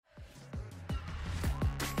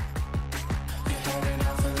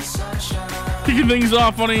Kicking things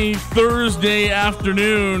off on a Thursday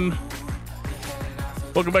afternoon.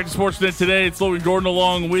 Welcome back to Sportsnet Today. It's Logan Gordon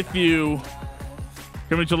along with you.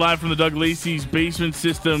 Coming to you live from the Doug Lacey's Basement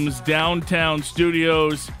Systems downtown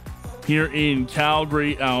studios here in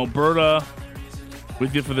Calgary, Alberta.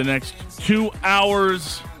 With you for the next 2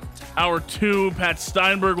 hours. Hour 2, Pat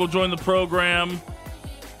Steinberg will join the program.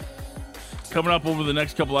 Coming up over the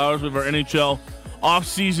next couple hours, we have our NHL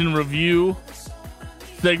Offseason Review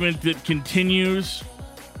segment that continues.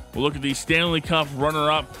 We'll look at the Stanley Cup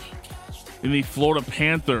runner-up in the Florida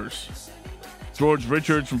Panthers. George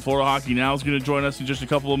Richards from Florida Hockey Now is going to join us in just a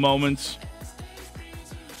couple of moments.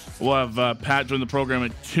 We'll have Pat join the program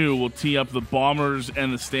at 2. We'll tee up the Bombers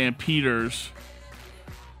and the Stampeders.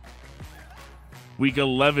 Week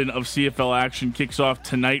 11 of CFL action kicks off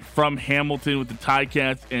tonight from Hamilton with the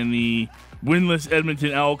Ticats and the winless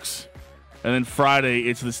Edmonton Elks. And then Friday,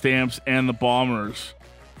 it's the Stamps and the Bombers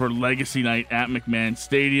for Legacy Night at McMahon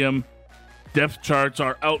Stadium. Depth charts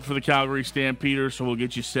are out for the Calgary Stampeders, so we'll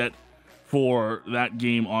get you set for that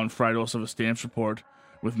game on Friday. Also have a Stamps report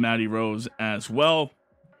with Matty Rose as well.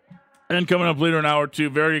 And coming up later in hour 2,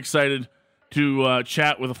 very excited to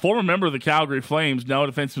chat with a former member of the Calgary Flames, now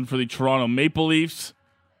a defenseman for the Toronto Maple Leafs.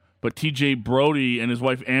 But TJ Brody and his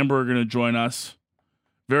wife Amber are going to join us.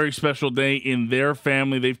 Very special day in their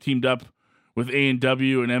family. They've teamed up with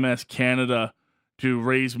A&W and MS Canada to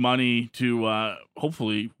raise money to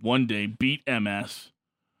hopefully one day beat MS.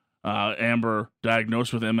 Amber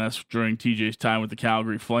diagnosed with MS during TJ's time with the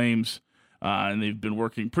Calgary Flames, and they've been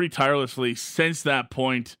working pretty tirelessly since that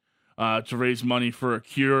point to raise money for a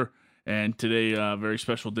cure. And today, a very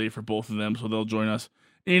special day for both of them, so they'll join us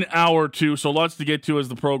in hour 2. So lots to get to as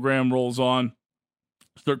the program rolls on.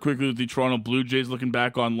 Start quickly with the Toronto Blue Jays, looking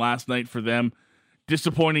back on last night for them.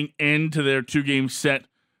 Disappointing end to their 2-game set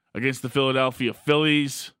against the Philadelphia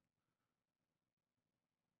Phillies.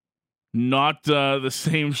 Not the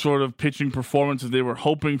same sort of pitching performance as they were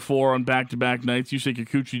hoping for on back-to-back nights. Yusei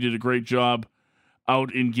Kikuchi did a great job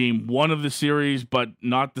out in Game 1 of the series, but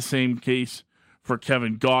not the same case for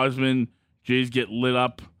Kevin Gausman. Jays get lit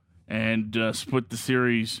up and split the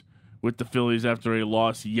series with the Phillies after a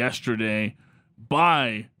loss yesterday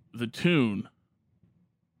by the tune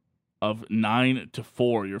of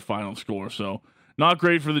 9-4, your final score. So not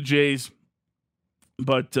great for the Jays,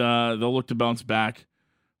 but they'll look to bounce back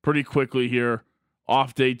pretty quickly here.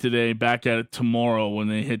 Off day today, back at it tomorrow when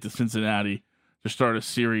they hit to Cincinnati to start a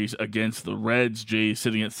series against the Reds. Jays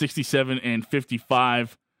sitting at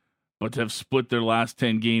 67-55, but have split their last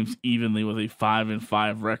 10 games evenly with a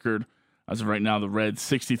 5-5 record. As of right now, the Reds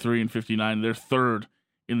 63-59. They're third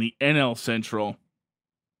in the NL Central.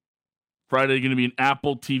 Friday going to be an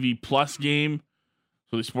Apple TV Plus game.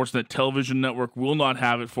 So the Sportsnet television network will not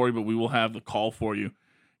have it for you, but we will have the call for you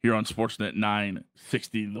here on Sportsnet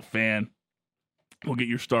 960, The Fan. We'll get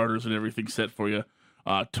your starters and everything set for you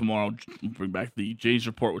tomorrow. We'll bring back the Jays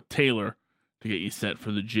report with Taylor to get you set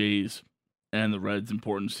for the Jays and the Reds'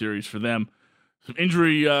 important series for them. Some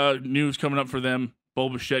injury news coming up for them. Bo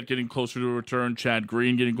Bichette getting closer to a return. Chad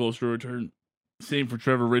Green getting closer to a return. Same for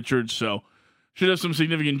Trevor Richards. So should have some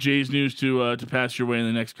significant Jays news to pass your way in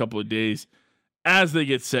the next couple of days as they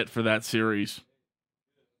get set for that series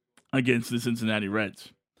against the Cincinnati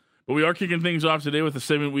Reds. But we are kicking things off today with a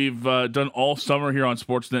segment we've done all summer here on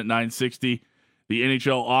Sportsnet 960, the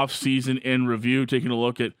NHL offseason in review, taking a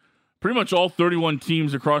look at pretty much all 31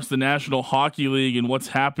 teams across the National Hockey League and what's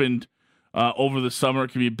happened over the summer.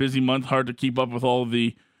 It can be a busy month, hard to keep up with all of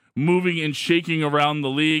the moving and shaking around the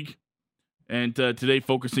league. And today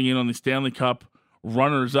focusing in on the Stanley Cup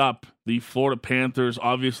runners-up, the Florida Panthers.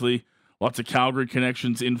 Obviously, lots of Calgary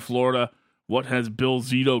connections in Florida. What has Bill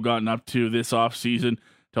Zito gotten up to this offseason?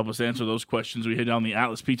 To help us answer those questions, we head down the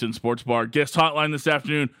Atlas Pizza and Sports Bar guest hotline this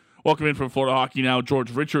afternoon. Welcome in from Florida Hockey Now.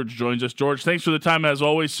 George Richards joins us. George, thanks for the time as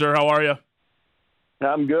always, sir. How are you?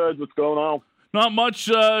 I'm good. What's going on? Not much.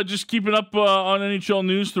 Just keeping up on NHL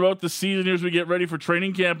news throughout the season here as we get ready for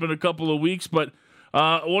training camp in a couple of weeks. But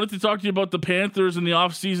I wanted to talk to you about the Panthers and the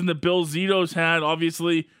offseason that Bill Zito's had.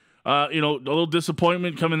 Obviously, a little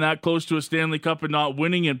disappointment coming that close to a Stanley Cup and not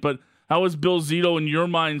winning it. But how has Bill Zito, in your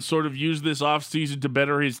mind, sort of used this offseason to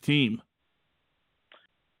better his team?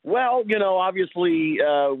 Well, obviously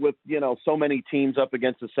with, so many teams up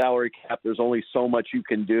against the salary cap, there's only so much you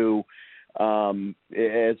can do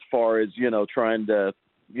as far as, trying to,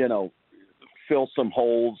 fill some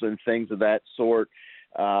holes and things of that sort.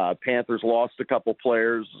 Panthers lost a couple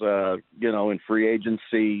players, in free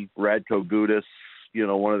agency. Radko Gudas,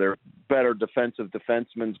 one of their better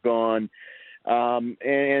defensemen's gone.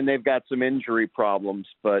 And they've got some injury problems.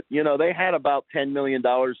 But, they had about $10 million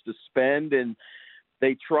to spend, and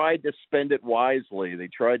they tried to spend it wisely. They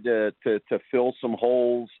tried to fill some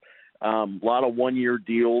holes, a lot of one-year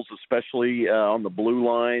deals, especially on the blue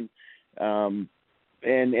line. And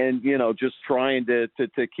just trying to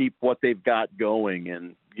keep what they've got going,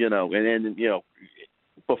 and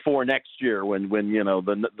before next year when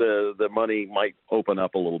the money might open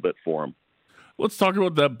up a little bit for them. Let's talk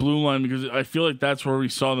about that blue line, because I feel like that's where we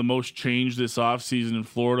saw the most change this offseason in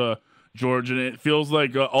Florida, George. And it feels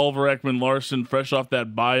like Oliver Ekman-Larsson, fresh off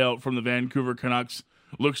that buyout from the Vancouver Canucks,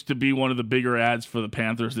 looks to be one of the bigger ads for the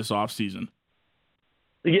Panthers this offseason.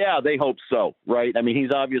 Yeah, they hope so, right? I mean,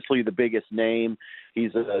 he's obviously the biggest name.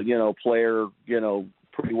 He's a, player,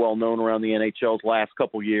 pretty well known around the NHL's last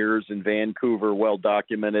couple years, in Vancouver, well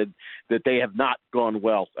documented that they have not gone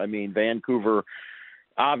well. I mean, Vancouver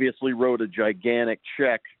obviously wrote a gigantic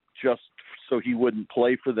check just so he wouldn't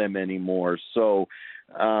play for them anymore. So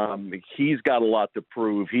he's got a lot to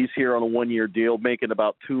prove. He's here on a one-year deal, making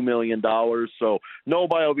about $2 million. So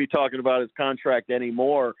nobody will be talking about his contract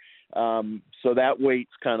anymore. So that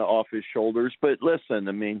weight's kind of off his shoulders. But listen,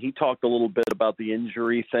 I mean, he talked a little bit about the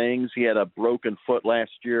injury things. He had a broken foot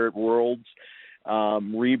last year at Worlds,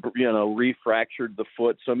 refractured the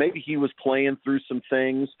foot. So maybe he was playing through some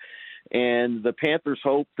things. And the Panthers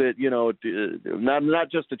hope that,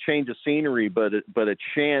 not just a change of scenery, but a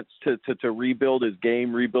chance to rebuild his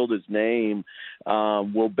game, rebuild his name,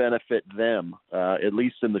 will benefit them, at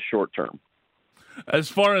least in the short term. As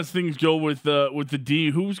far as things go with the D,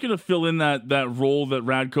 who's going to fill in that role that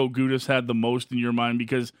Radko Gudas had the most in your mind?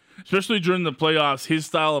 Because especially during the playoffs, his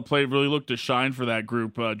style of play really looked to shine for that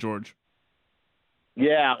group, George.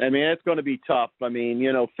 Yeah, I mean, it's going to be tough. I mean,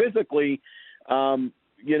 physically,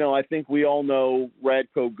 I think we all know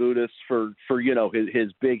Radko Gudas for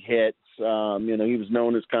his big hits. He was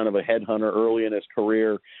known as kind of a headhunter early in his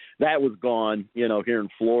career. That was gone, here in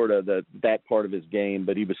Florida, that part of his game.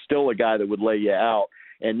 But he was still a guy that would lay you out.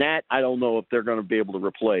 And that, I don't know if they're going to be able to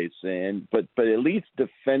replace. But at least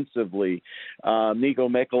defensively, Nico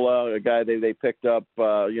Mikkola, a guy they picked up,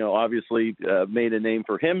 obviously made a name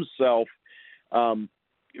for himself,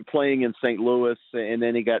 playing in St. Louis, and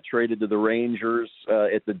then he got traded to the Rangers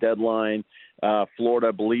at the deadline. Florida,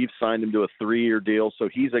 I believe, signed him to a 3-year deal. So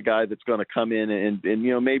he's a guy that's going to come in and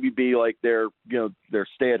maybe be like their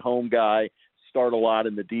stay-at-home guy, start a lot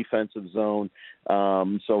in the defensive zone.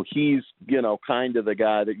 So he's, kind of the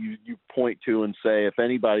guy that you point to and say, if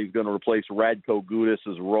anybody's going to replace Radko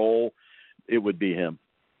Gudas' role, it would be him.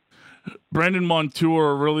 Brandon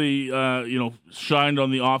Montour really, shined on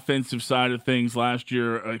the offensive side of things last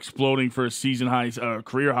year, exploding for a season high,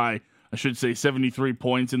 career high, I should say, 73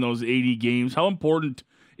 points in those 80 games. How important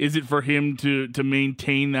is it for him to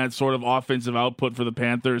maintain that sort of offensive output for the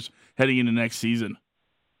Panthers heading into next season?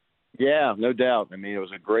 Yeah, no doubt. I mean, it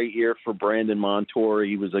was a great year for Brandon Montour.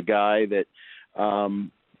 He was a guy that,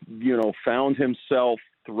 found himself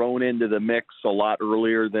thrown into the mix a lot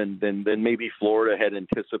earlier than maybe Florida had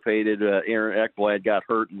anticipated. Aaron Ekblad got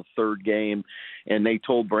hurt in the third game, and they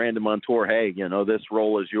told Brandon Montour, hey, this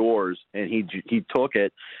role is yours. And he took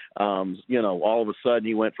it. All of a sudden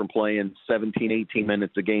he went from playing 17, 18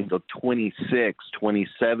 minutes a game to 26,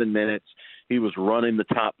 27 minutes. He was running the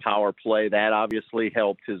top power play. That obviously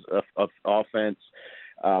helped his offense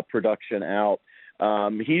production out.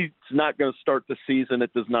 He's not going to start the season.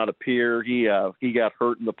 It does not appear. He got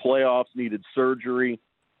hurt in the playoffs, needed surgery.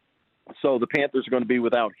 So the Panthers are going to be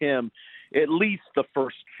without him at least the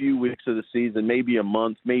first few weeks of the season, maybe a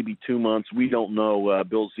month, maybe 2 months. We don't know.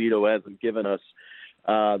 Bill Zito hasn't given us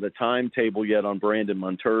the timetable yet on Brandon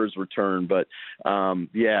Montour's return. But,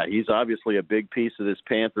 he's obviously a big piece of this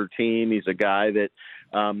Panther team. He's a guy that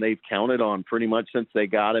they've counted on pretty much since they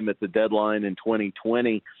got him at the deadline in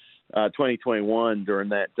 2021 during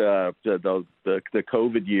that the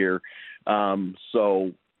COVID year. I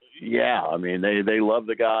mean, they love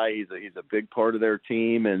the guy. He's a big part of their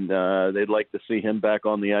team, and they'd like to see him back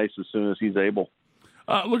on the ice as soon as he's able.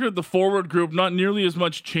 Looking at the forward group, not nearly as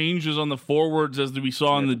much changes on the forwards as we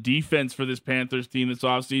saw on the defense for this Panthers team this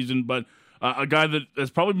offseason, but a guy that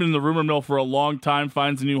has probably been in the rumor mill for a long time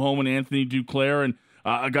finds a new home in Anthony Duclair, and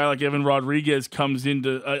a guy like Evan Rodriguez comes in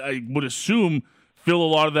to, I would assume, fill a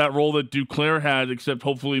lot of that role that Duclair had, except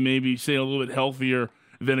hopefully maybe stay a little bit healthier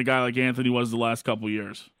than a guy like Anthony was the last couple of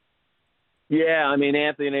years. Yeah, I mean,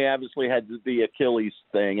 Anthony obviously had the Achilles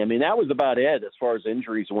thing. I mean, that was about it as far as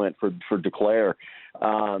injuries went for Duclair.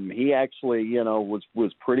 He actually,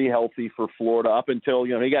 was pretty healthy for Florida up until,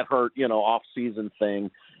 he got hurt, off-season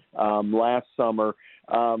thing last summer.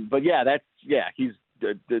 He's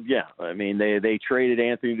yeah, I mean, they traded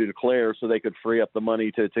Anthony Duclair so they could free up the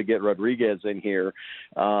money to get Rodriguez in here,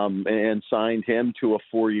 and signed him to a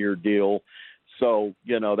 4-year deal. So,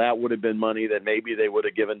 that would have been money that maybe they would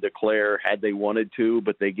have given Duclair had they wanted to,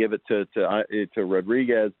 but they give it to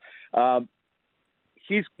Rodriguez.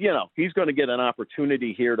 He's going to get an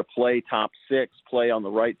opportunity here to play top 6, play on the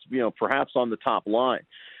right, perhaps on the top line.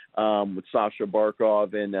 With Sasha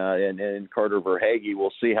Barkov and Carter Verhaeghe.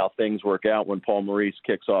 We'll see how things work out when Paul Maurice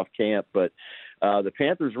kicks off camp. But the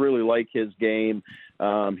Panthers really like his game.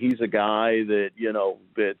 He's a guy that,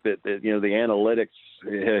 that the analytics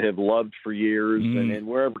have loved for years. And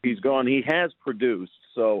wherever he's gone, he has produced.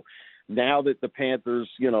 So now that the Panthers,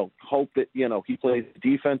 hope that, he plays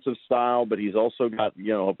defensive style, but he's also got,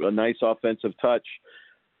 a nice offensive touch.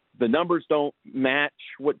 The numbers don't match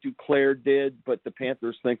what Duclair did, but the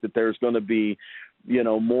Panthers think that there's going to be,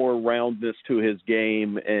 more roundness to his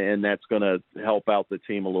game, and that's going to help out the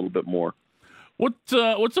team a little bit more. What's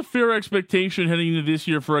a fair expectation heading into this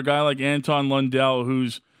year for a guy like Anton Lundell,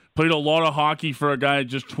 who's played a lot of hockey for a guy at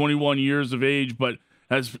just 21 years of age, but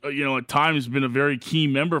has, at times been a very key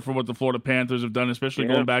member for what the Florida Panthers have done, especially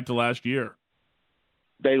going back to last year?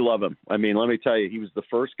 They love him. I mean, let me tell you, he was the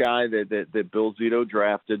first guy that Bill Zito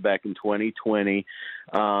drafted back in 2020.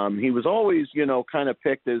 He was always, kind of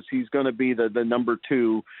picked as he's going to be the number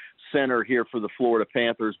 2 center here for the Florida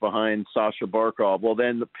Panthers behind Sasha Barkov. Well,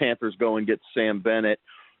 then the Panthers go and get Sam Bennett.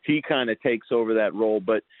 He kind of takes over that role.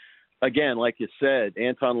 But again, like you said,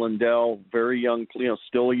 Anton Lundell, very young,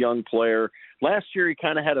 still a young player. Last year, he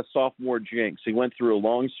kind of had a sophomore jinx. He went through a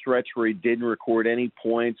long stretch where he didn't record any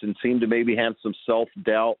points and seemed to maybe have some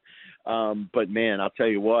self-doubt. But, man, I'll tell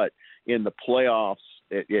you what, in the playoffs,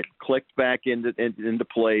 it clicked back into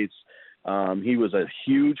place. He was a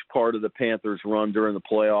huge part of the Panthers' run during the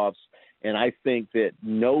playoffs. And I think that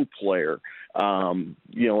no player,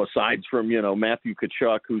 aside from, Matthew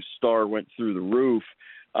Tkachuk, whose star went through the roof,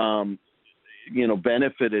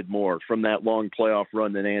 benefited more from that long playoff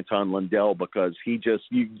run than Anton Lundell, because he just,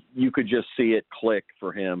 you could just see it click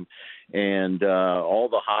for him. And all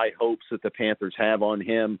the high hopes that the Panthers have on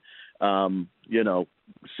him,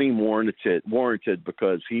 seem warranted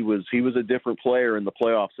because he was a different player in the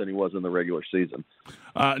playoffs than he was in the regular season.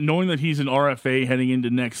 Knowing that he's an RFA heading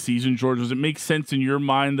into next season, George, does it make sense in your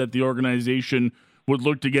mind that the organization would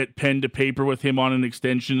look to get pen to paper with him on an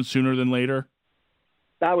extension sooner than later?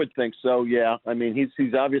 I would think so, yeah. I mean,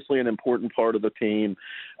 he's obviously an important part of the team.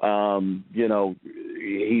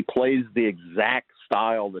 He plays the exact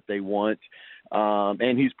style that they want,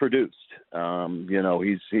 and he's produced.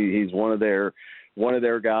 He's one of their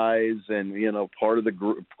guys, and part of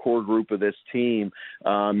the core group of this team.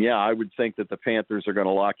 I would think that the Panthers are going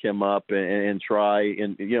to lock him up and try,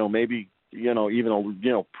 and maybe. Even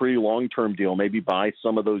a pretty long-term deal, maybe buy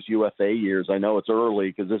some of those UFA years. I know it's early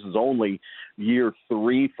because this is only year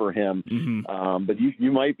 3 for him. Mm-hmm. But you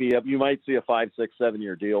might see a 5, 6,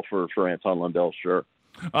 7-year deal for Anton Lundell, sure.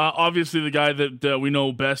 Obviously, the guy that we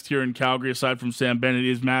know best here in Calgary, aside from Sam Bennett,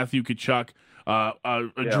 is Matthew Tkachuk. A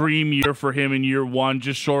dream year for him in year 1,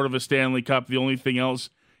 just short of a Stanley Cup. The only thing else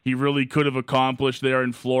he really could have accomplished there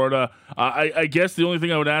in Florida. I guess the only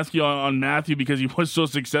thing I would ask you on Matthew, because he was so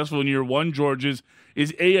successful in year 1, George, is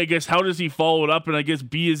A, I guess, how does he follow it up? And I guess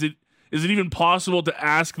B, is it even possible to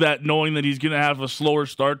ask that knowing that he's going to have a slower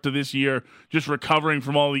start to this year, just recovering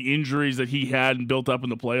from all the injuries that he had and built up in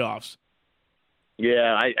the playoffs?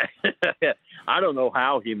 Yeah, I don't know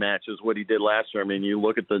how he matches what he did last year. I mean, you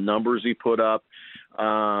look at the numbers he put up,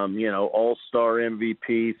 all-star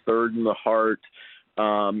MVP, 3rd in the Hart,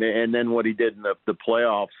 and then what he did in the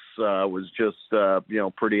playoffs was just,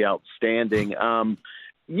 pretty outstanding.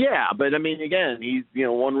 But I mean, again, he's,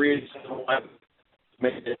 one reason why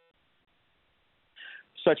made it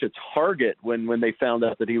such a target when they found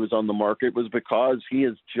out that he was on the market was because he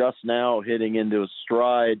is just now hitting into his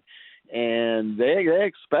stride, and they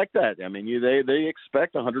expect that. I mean, they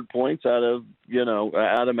expect 100 points out of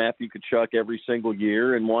Matthew Tkachuk every single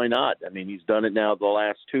year, and why not? I mean, he's done it now the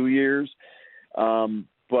last 2 years.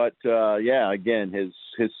 Again,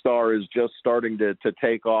 his star is just starting to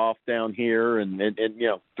take off down here and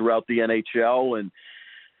throughout the NHL. And,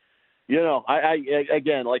 I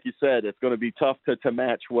again, like you said, it's going to be tough to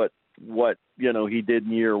match what he did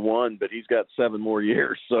in year 1, but he's got 7 more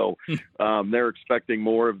years. So, they're expecting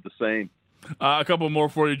more of the same. A couple more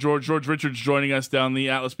for you, George. George Richards joining us down the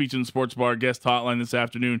Atlas Beach and Sports Bar guest hotline this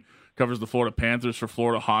afternoon. Covers the Florida Panthers for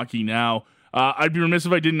Florida Hockey Now. I'd be remiss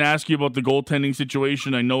if I didn't ask you about the goaltending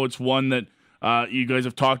situation. I know it's one that you guys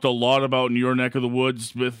have talked a lot about in your neck of the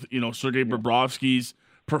woods with, Sergei Bobrovsky's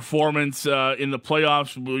performance in the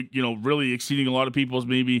playoffs, really exceeding a lot of people's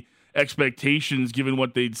maybe expectations given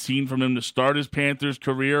what they'd seen from him to start his Panthers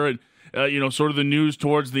career. And, sort of the news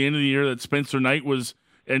towards the end of the year that Spencer Knight was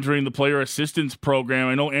entering the player assistance program.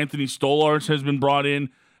 I know Anthony Stolarz has been brought in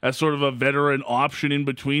as sort of a veteran option in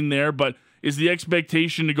between there, but is the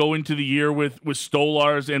expectation to go into the year with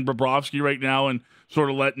Stolarz and Bobrovsky right now and sort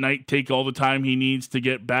of let Knight take all the time he needs to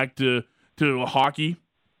get back to hockey?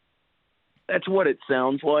 That's what it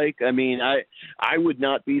sounds like. I mean, I would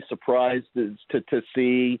not be surprised to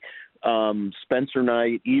see Spencer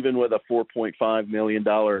Knight, even with a $4.5 million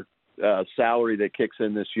salary that kicks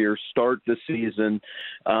in this year, start the season,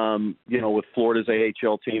 with Florida's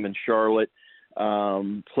AHL team in Charlotte,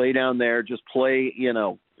 play down there, just play,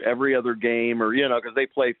 every other game, or, because they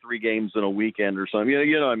play 3 games in a weekend or something,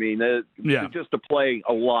 what I mean? Just to play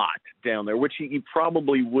a lot down there, which he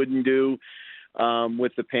probably wouldn't do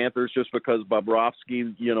with the Panthers, just because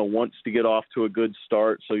Bobrovsky, wants to get off to a good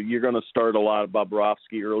start. So you're going to start a lot of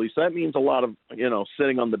Bobrovsky early. So that means a lot of,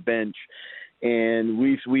 sitting on the bench. And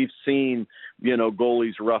we've seen,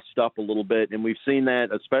 goalies rust up a little bit. And we've seen that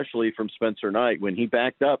especially from Spencer Knight when he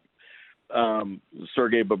backed up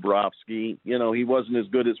Sergei Bobrovsky. He wasn't as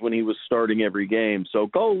good as when he was starting every game. So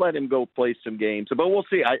let him go play some games. But we'll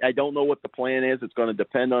see. I don't know what the plan is. It's going to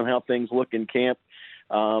depend on how things look in camp.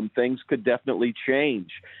 Things could definitely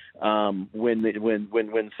change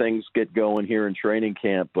when things get going here in training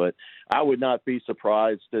camp. But I would not be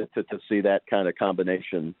surprised to see that kind of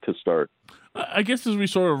combination to start. I guess as we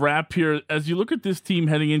sort of wrap here, as you look at this team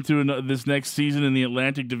heading into this next season in the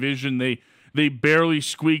Atlantic Division, they barely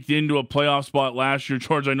squeaked into a playoff spot last year.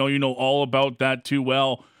 George, I know you know all about that too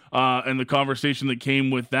well, and the conversation that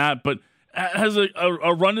came with that. But has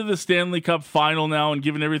a run to the Stanley Cup final now, and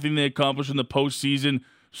given everything they accomplished in the postseason,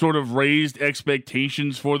 sort of raised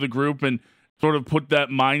expectations for the group and sort of put that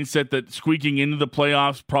mindset that squeaking into the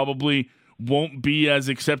playoffs probably won't be as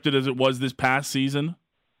accepted as it was this past season?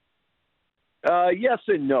 Yes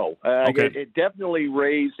and no. Okay. It definitely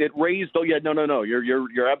raised. Oh yeah, no.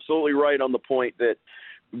 You're absolutely right on the point that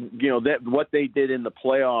that what they did in the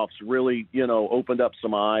playoffs really opened up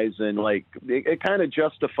some eyes, and it kind of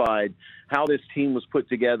justified how this team was put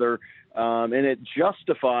together. And it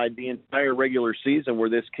justified the entire regular season where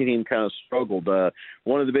this team kind of struggled.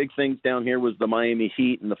 One of the big things down here was the Miami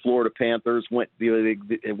Heat and the Florida Panthers went through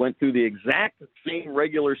the exact same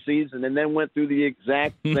regular season and then went through the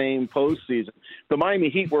exact same postseason. The Miami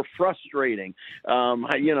Heat were frustrating, and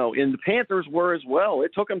the Panthers were as well.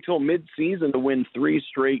 It took them till mid-season to win 3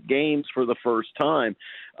 straight games for the first time.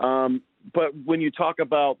 But when you talk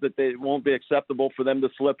about that it won't be acceptable for them to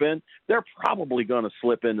slip in, they're probably going to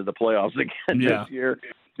slip into the playoffs again this year,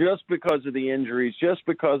 just because of the injuries, just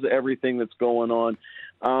because of everything that's going on.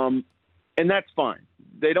 And that's fine.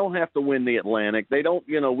 They don't have to win the Atlantic. They don't,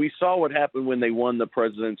 we saw what happened when they won the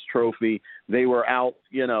President's Trophy. They were out,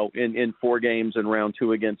 in 4 games in round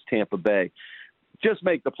 2 against Tampa Bay. Just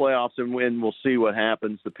make the playoffs and win. We'll see what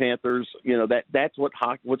happens. The Panthers, that's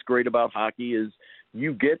what's great about hockey is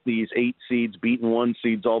you get these 8 seeds beating 1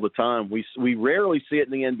 seeds all the time. We rarely see it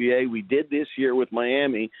in the NBA. We did this year with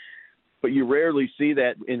Miami, but you rarely see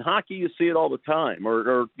that in hockey. You see it all the time,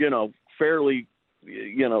 or fairly,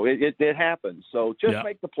 it happens. So just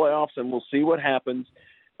make the playoffs and we'll see what happens.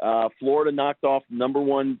 Florida knocked off number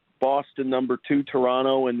 1 Boston, number 2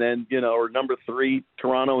 Toronto, and then or number 3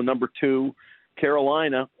 Toronto, and number 2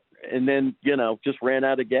 Carolina, and then just ran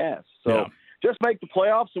out of gas. So just make the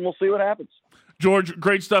playoffs and we'll see what happens. George,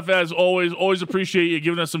 great stuff as always. Always appreciate you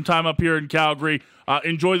giving us some time up here in Calgary.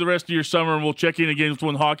 Enjoy the rest of your summer, and we'll check in again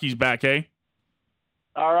when hockey's back, hey?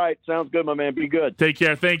 All right. Sounds good, my man. Be good. Take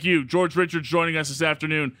care. Thank you. George Richards joining us this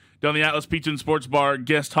afternoon down the Atlas Pizza and Sports Bar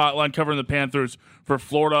guest hotline covering the Panthers for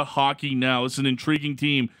Florida Hockey Now. It's an intriguing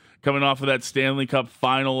team coming off of that Stanley Cup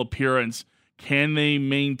final appearance. Can they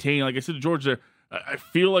maintain, like I said to George there, I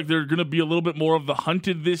feel like they're going to be a little bit more of the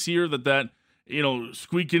hunted this year, that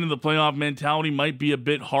squeak into the playoff mentality might be a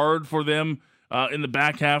bit hard for them in the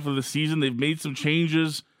back half of the season. They've made some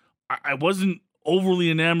changes. I wasn't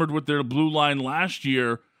overly enamored with their blue line last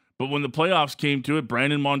year, but when the playoffs came to it,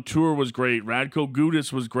 Brandon Montour was great. Radko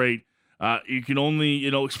Gudas was great. You can only,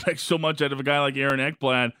 expect so much out of a guy like Aaron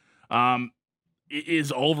Ekblad.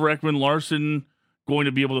 Is Oliver Ekman-Larsson going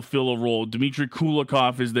to be able to fill a role? Dmitry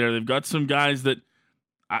Kulikov is there. They've got some guys that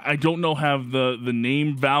I don't know have the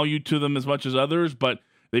name value to them as much as others, but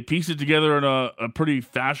they pieced it together in a pretty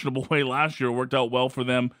fashionable way last year. It worked out well for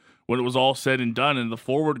them when it was all said and done. And the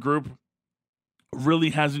forward group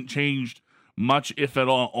really hasn't changed much, if at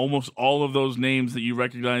all. Almost all of those names that you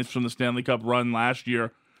recognized from the Stanley Cup run last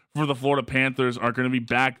year for the Florida Panthers are going to be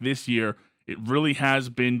back this year. It really has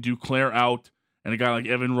been Duclair out and a guy like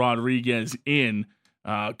Evan Rodriguez in.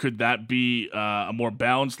 Could that be a more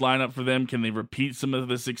balanced lineup for them? Can they repeat some of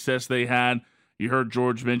the success they had? You heard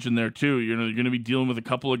George mention there too. You're going to be dealing with a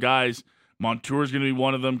couple of guys. Montour's going to be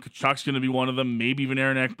one of them. Kachuk's going to be one of them. Maybe even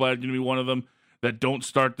Aaron Ekblad going to be one of them that don't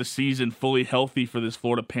start the season fully healthy for this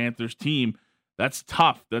Florida Panthers team. That's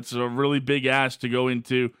tough. That's a really big ask to go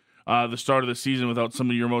into the start of the season without some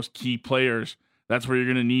of your most key players. That's where you're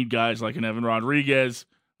going to need guys like an Evan Rodriguez,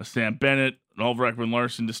 a Sam Bennett, an Ulrich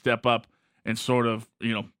Larson to step up and sort of,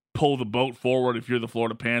 pull the boat forward if you're the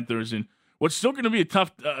Florida Panthers. And what's still going to be a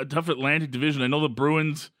tough Atlantic division. I know the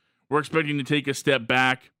Bruins were expecting to take a step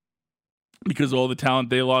back because of all the talent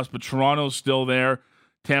they lost, but Toronto's still there.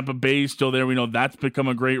 Tampa Bay's still there. We know that's become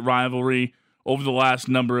a great rivalry over the last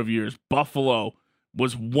number of years. Buffalo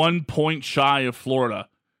was 1 point shy of Florida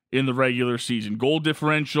in the regular season. Goal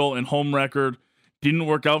differential and home record didn't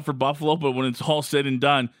work out for Buffalo, but when it's all said and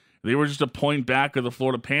done, they were just a point back of the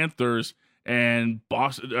Florida Panthers, and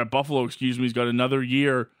Buffalo, has got another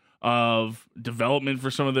year of development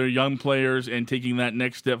for some of their young players and taking that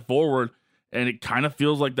next step forward. And it kind of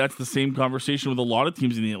feels like that's the same conversation with a lot of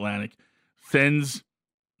teams in the Atlantic. Sens,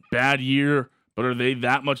 bad year, but are they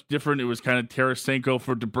that much different? It was kind of Tarasenko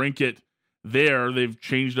for DeBrincat there. They've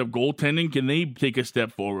changed up goaltending. Can they take a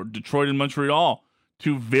step forward? Detroit and Montreal,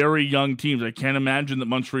 two very young teams. I can't imagine that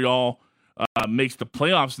Montreal makes the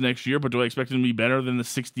playoffs next year, but do I expect them to be better than the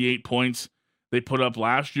 68 points they put up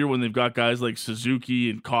last year when they've got guys like Suzuki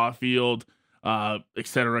and Caulfield, et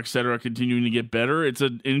cetera, continuing to get better? It's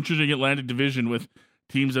an interesting Atlantic division with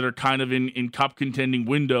teams that are kind of in cup contending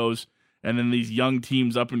windows, and then these young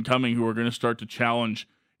teams up and coming who are going to start to challenge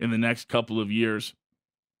in the next couple of years.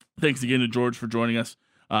 Thanks again to George for joining us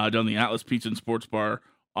down the Atlas Pizza and Sports Bar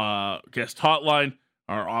guest hotline.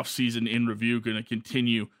 Our off-season in review going to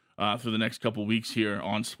continue for the next couple weeks here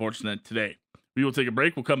on Sportsnet today. We will take a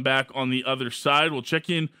break. We'll come back on the other side. We'll check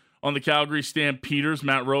in on the Calgary Stampeders.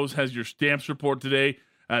 Matt Rose has your Stamps report today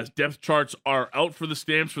as depth charts are out for the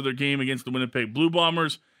Stamps for their game against the Winnipeg Blue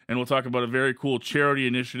Bombers. And we'll talk about a very cool charity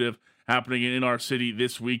initiative happening in our city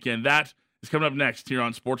this weekend. That is coming up next here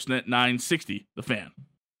on Sportsnet 960, The Fan.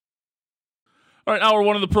 All right, hour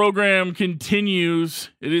one of the program continues.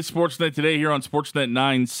 It is Sportsnet today here on Sportsnet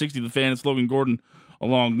 960, The Fan. It's Logan Gordon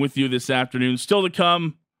along with you this afternoon. Still to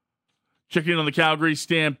come, checking in on the Calgary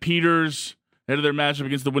Stampeders ahead of their matchup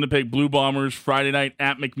against the Winnipeg Blue Bombers Friday night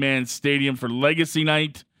at McMahon Stadium for Legacy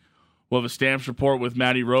Night. We'll have a Stamps report with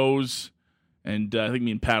Matty Rose, and I think me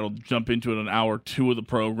and Pat will jump into it on hour two of the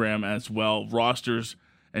program as well. Rosters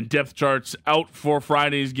and depth charts out for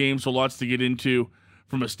Friday's game, so lots to get into.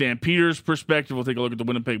 From a Stampeders perspective, we'll take a look at the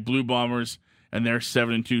Winnipeg Blue Bombers and their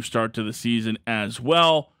 7-2 start to the season as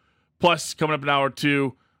well. Plus, coming up in hour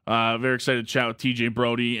two, very excited to chat with TJ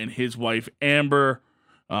Brody and his wife Amber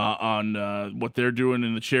on what they're doing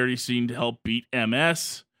in the charity scene to help beat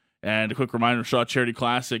MS. And a quick reminder, Shaw Charity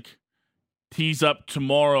Classic tees up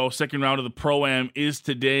tomorrow. Second round of the Pro-Am is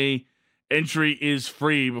today. Entry is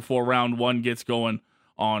free before round one gets going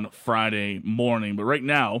on Friday morning. But right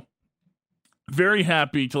now, very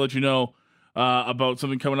happy to let you know about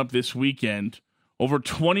something coming up this weekend. Over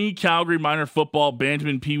 20 Calgary minor football bantam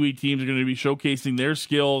and peewee teams are going to be showcasing their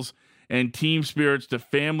skills and team spirits to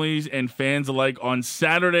families and fans alike on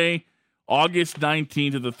Saturday, August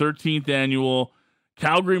 19th at the 13th annual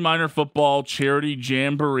Calgary Minor Football Charity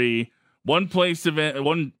Jamboree. One day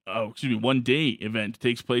event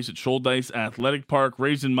takes place at Shoaldice Athletic Park,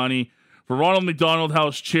 raising money for Ronald McDonald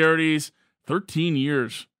House Charities. 13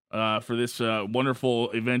 years for this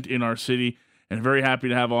wonderful event in our city, and very happy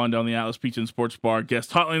to have on down the Atlas Pizza and Sports Bar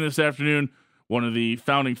guest hotline this afternoon. One of the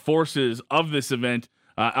founding forces of this event,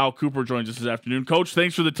 Al Cooper, joins us this afternoon. Coach,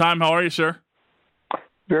 thanks for the time. How are you, sir?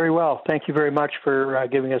 Very well. Thank you very much for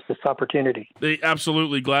giving us this opportunity.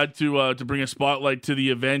 Absolutely. Glad to bring a spotlight to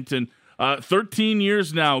the event. And 13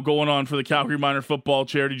 years now going on for the Calgary Minor Football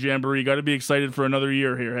Charity Jamboree. Got to be excited for another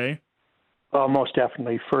year here, hey? Most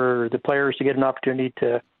definitely. For the players to get an opportunity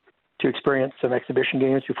to experience some exhibition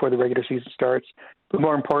games before the regular season starts, but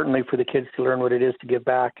more importantly for the kids to learn what it is to give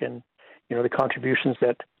back, and the contributions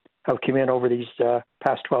that have come in over these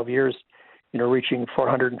past 12 years, reaching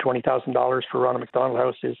 $420,000 for Ronald McDonald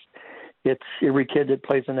House. It's every kid that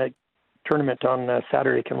plays in that tournament on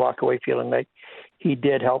Saturday can walk away feeling like he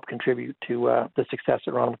did help contribute to the success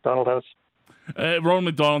at Ronald McDonald House. Ronald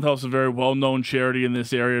McDonald House is a very well-known charity in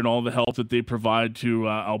this area and all the help that they provide to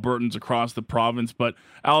Albertans across the province. But,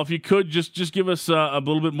 Al, if you could just give us a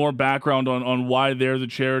little bit more background on why they're the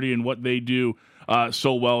charity and what they do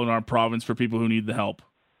so well in our province for people who need the help.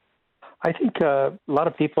 I think a lot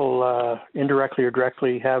of people, indirectly or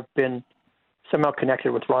directly, have been somehow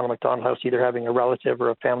connected with Ronald McDonald House, either having a relative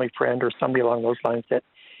or a family friend or somebody along those lines that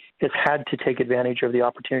has had to take advantage of the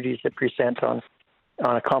opportunities that present on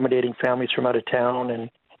accommodating families from out of town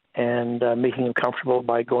and making them comfortable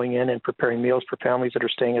by going in and preparing meals for families that are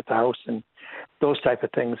staying at the house and those type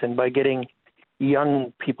of things. And by getting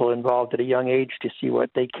young people involved at a young age to see what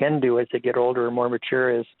they can do as they get older and more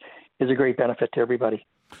mature is a great benefit to everybody.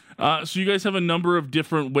 So you guys have a number of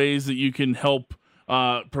different ways that you can help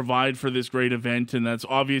provide for this great event, and that's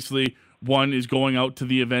obviously one is going out to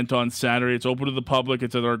the event on Saturday. It's open to the public.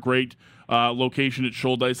 It's at our great location at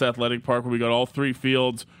Shouldice Athletic Park, where we got all three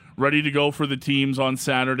fields ready to go for the teams on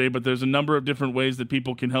Saturday. But there's a number of different ways that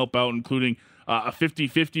people can help out, including a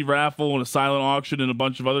 50-50 raffle and a silent auction and a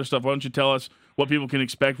bunch of other stuff. Why don't you tell us what people can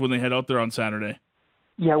expect when they head out there on Saturday?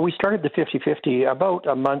 Yeah, we started the 50-50 about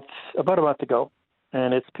a month ago,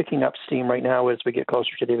 and it's picking up steam right now as we get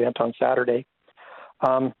closer to the event on Saturday.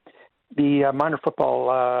 The minor football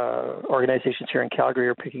organizations here in Calgary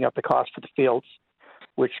are picking up the cost for the fields,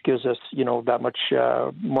 which gives us, that much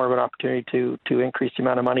more of an opportunity to increase the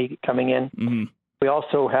amount of money coming in. Mm-hmm. We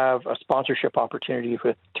also have a sponsorship opportunity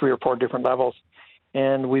with 3 or 4 different levels,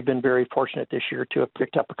 and we've been very fortunate this year to have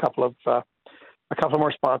picked up a couple of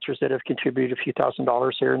more sponsors that have contributed a few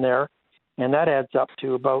 $1,000s here and there, and that adds up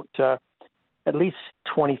to about at least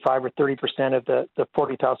 25 or 30% of the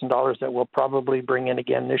 $40,000 that we'll probably bring in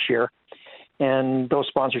again this year. And those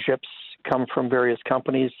sponsorships come from various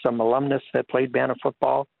companies, some alumnus that played Bantam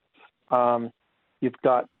football. You've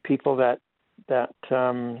got people that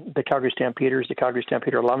the Calgary Stampeders, the Calgary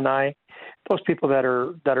Stampeder alumni, those people that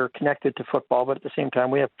are connected to football, but at the same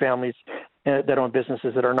time we have families that own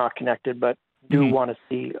businesses that are not connected but do want to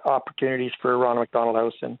see opportunities for Ronald McDonald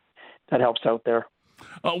House, and that helps out there.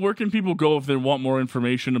 Where can people go if they want more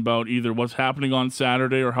information about either what's happening on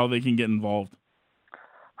Saturday or how they can get involved?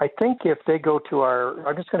 I think if they go to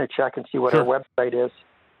I'm just going to check and see what our website is.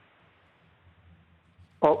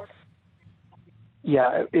 Oh,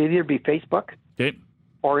 yeah, it'd either be Facebook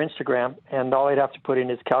or Instagram, and all I'd have to put in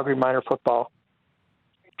is Calgary Minor Football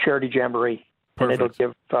Charity Jamboree. Perfect. And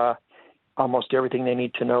it'll give almost everything they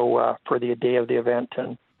need to know for the day of the event.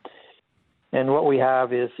 And what we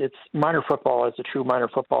have is it's minor football. It's a true minor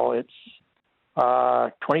football. It's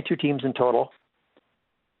 22 teams in total.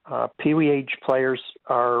 Pee-wee age players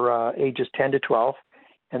are ages 10 to 12,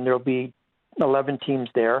 and there'll be 11 teams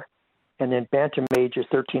there. And then bantam age is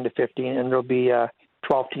 13 to 15, and there'll be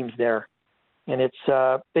 12 teams there. And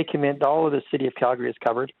it's they come in. All of the city of Calgary is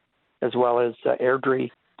covered, as well as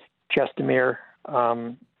Airdrie, Chestermere,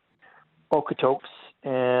 Okotoks,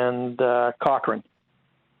 and Cochrane.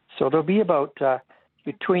 So there'll be about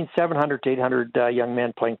between 700 to 800 young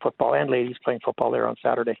men playing football and ladies playing football there on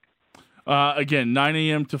Saturday. Again, 9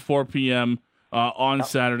 a.m. to 4 p.m. On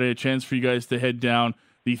Saturday, a chance for you guys to head down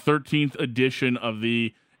the 13th edition of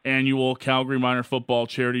the annual Calgary Minor Football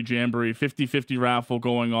Charity Jamboree, 50-50 raffle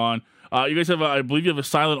going on. You guys have, I believe you have a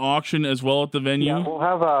silent auction as well at the venue? Yeah, we'll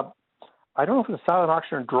have I don't know if it's a silent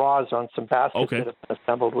auction or draws on some baskets that have been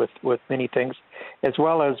assembled with many things, as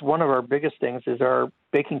well as one of our biggest things is our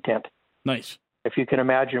baking tent. Nice. If you can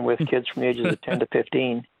imagine, with kids from the ages of 10 to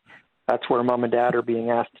 15, that's where mom and dad are being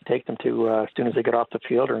asked to take them to as soon as they get off the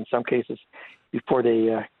field, or in some cases before they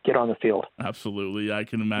get on the field. Absolutely. I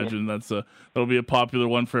can imagine that'll be a popular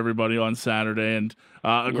one for everybody on Saturday, and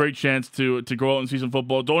a great chance to go out and see some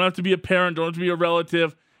football. Don't have to be a parent, don't have to be a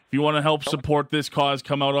relative. If you want to help support this cause,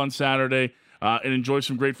 come out on Saturday and enjoy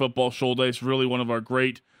some great football. Shouldice, really one of our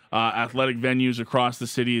great athletic venues across the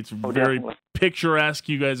city. It's very picturesque.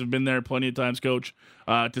 You guys have been there plenty of times, Coach,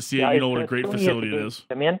 to see it. You know what a great facility it is.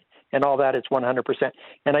 Come in and all that. It's 100%.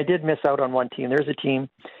 And I did miss out on one team. There's a team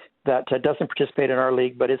that doesn't participate in our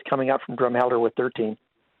league, but is coming up from Drumhelder with their team.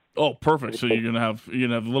 Oh, perfect. So you're gonna have a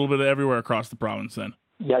little bit of everywhere across the province then.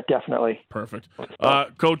 Yeah, definitely. Perfect.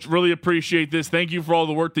 Coach, really appreciate this. Thank you for all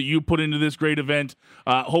the work that you put into this great event.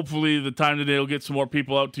 Hopefully the time today will get some more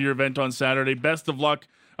people out to your event on Saturday. Best of luck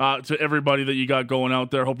to everybody that you got going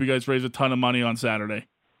out there. Hope you guys raise a ton of money on Saturday.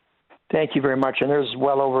 Thank you very much. And there's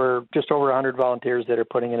just over 100 volunteers that are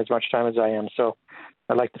putting in as much time as I am. So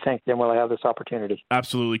I'd like to thank them while I have this opportunity.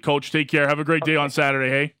 Absolutely. Coach, take care. Have a great day on Saturday,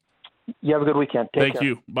 hey? You have a good weekend. Take care. Thank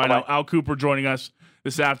you. Bye now. Al Cooper joining us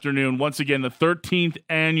this afternoon. Once again, the 13th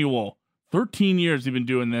annual, 13 years they've been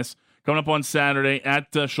doing this. Coming up on Saturday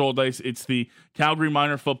at Shouldice. It's the Calgary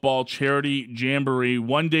Minor Football Charity Jamboree,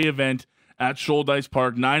 one-day event at Shouldice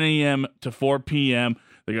Park, 9 a.m. to 4 p.m.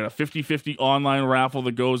 They got a 50-50 online raffle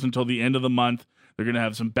that goes until the end of the month. They're going to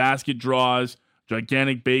have some basket draws,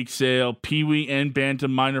 gigantic bake sale, Pee-wee and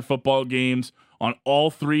Bantam minor football games on all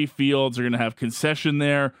 3 fields. They're going to have concession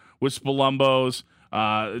there with Spalumbos.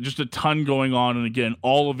 Just a ton going on. And again,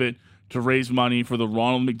 all of it to raise money for the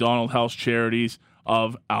Ronald McDonald House Charities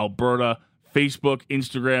of Alberta. Facebook,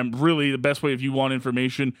 Instagram, really the best way if you want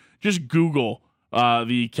information, just Google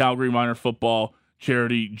the Calgary Minor Football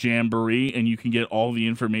Charity Jamboree, and you can get all the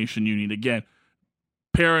information you need. Again,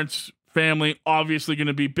 parents, family, obviously going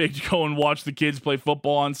to be big to go and watch the kids play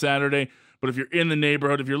football on Saturday. But if you're in the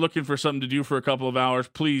neighborhood, if you're looking for something to do for a couple of hours,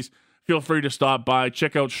 please feel free to stop by.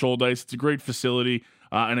 Check out Shouldice. It's a great facility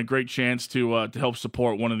and a great chance to help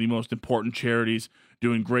support one of the most important charities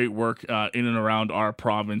doing great work in and around our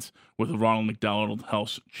province with the Ronald McDonald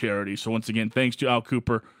House Charity. So once again, thanks to Al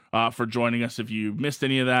Cooper for joining us. If you missed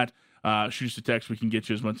any of that, shoot us a text. We can get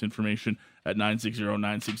you as much information at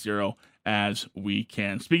 960-960 as we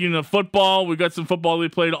can. Speaking of football, we got some football we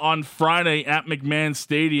played on Friday at McMahon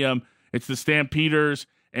Stadium. It's the Stampeders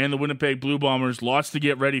and the Winnipeg Blue Bombers. Lots to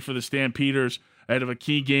get ready for the Stampeders ahead of a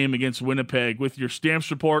key game against Winnipeg. With your Stamps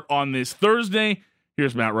report on this Thursday,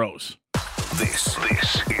 here's Matt Rose. This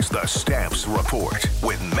is the Stamps Report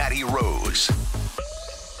with Matty Rose.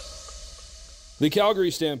 The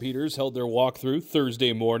Calgary Stampeders held their walkthrough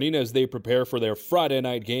Thursday morning as they prepare for their Friday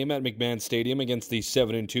night game at McMahon Stadium against the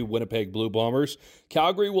 7-2 Winnipeg Blue Bombers.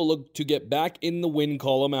 Calgary will look to get back in the win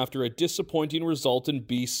column after a disappointing result in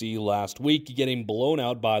BC last week, getting blown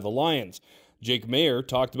out by the Lions. Jake Mayer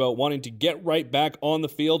talked about wanting to get right back on the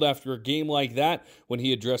field after a game like that when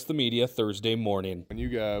he addressed the media Thursday morning. When you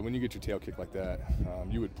get your tail kicked like that,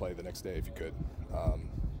 you would play the next day if you could.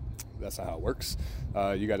 That's not how it works.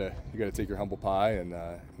 You gotta take your humble pie and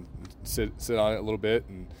sit on it a little bit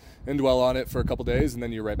and dwell on it for a couple days, and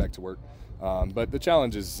then you're right back to work. But the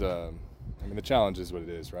challenge is, the challenge is what it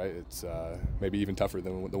is, right? It's maybe even tougher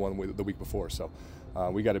than the week before. So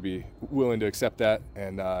we got to be willing to accept that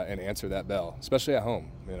and answer that bell, especially at home.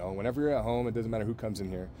 Whenever you're at home, it doesn't matter who comes in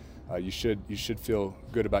here. You should feel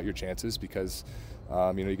good about your chances because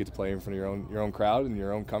you get to play in front of your own crowd and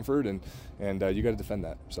your own comfort, and you got to defend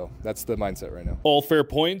that. So that's the mindset right now. All fair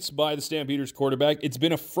points by the Stampeders quarterback. It's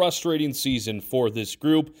been a frustrating season for this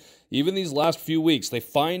group. Even these last few weeks, they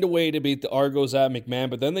find a way to beat the Argos at McMahon,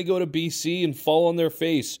 but then they go to BC and fall on their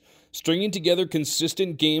face. Stringing together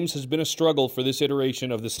consistent games has been a struggle for this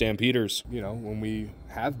iteration of the Stampeders. When we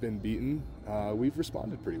have been beaten, we've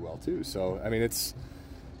responded pretty well too. So it's.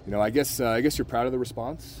 I guess you're proud of the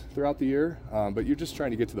response throughout the year, but you're just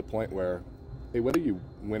trying to get to the point where, hey, whether you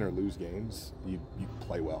win or lose games, you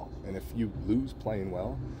play well. And if you lose playing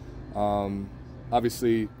well,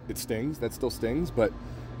 obviously it stings. That still stings, but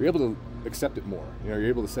you're able to accept it more. You're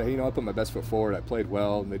able to say, hey, I put my best foot forward. I played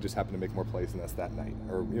well, and they just happened to make more plays than us that night,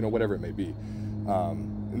 or whatever it may be.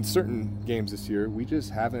 In certain games this year, we just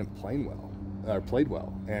haven't played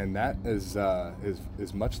well, and that is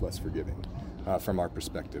much less forgiving. From our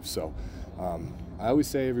perspective. So I always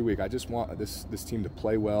say every week, I just want this team to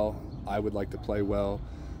play well. I would like to play well.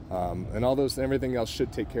 And everything else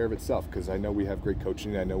should take care of itself because I know we have great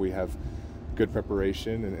coaching. I know we have good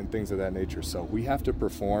preparation and things of that nature. So we have to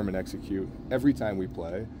perform and execute every time we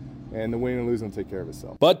play. And the winning and losing will take care of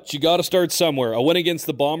itself. But you got to start somewhere. A win against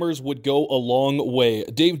the Bombers would go a long way.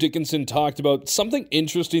 Dave Dickinson talked about something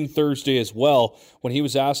interesting Thursday as well when he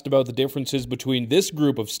was asked about the differences between this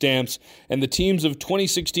group of Stamps and the teams of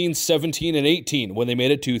 2016, 17, and 18 when they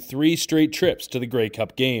made it to 3 straight trips to the Grey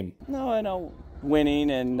Cup game. No, I know winning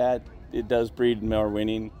and that it does breed more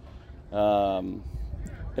winning.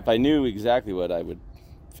 If I knew exactly what I would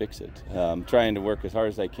fix it. Trying to work as hard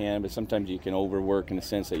as I can, but sometimes you can overwork in the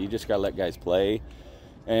sense that you just got to let guys play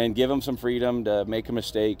and give them some freedom to make a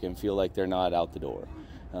mistake and feel like they're not out the door.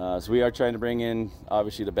 So we are trying to bring in,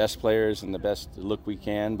 obviously, the best players and the best look we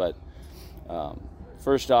can, but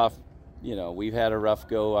first off, we've had a rough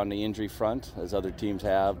go on the injury front, as other teams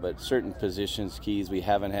have, but certain positions, keys, we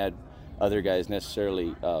haven't had other guys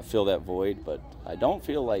necessarily fill that void, but I don't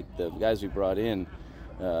feel like the guys we brought in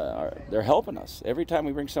they're helping us. Every time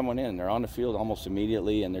we bring someone in, they're on the field almost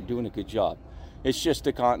immediately, and they're doing a good job. It's just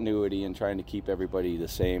the continuity and trying to keep everybody the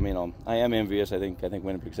same. I am envious. I think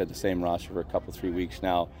Winnipeg's had the same roster for a couple, 3 weeks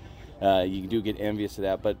now. You do get envious of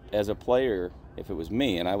that. But as a player, if it was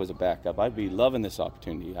me and I was a backup, I'd be loving this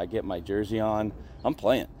opportunity. I get my jersey on. I'm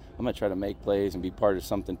playing. I'm going to try to make plays and be part of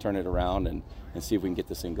something, turn it around, and and see if we can get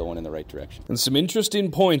this thing going in the right direction. And some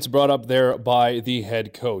interesting points brought up there by the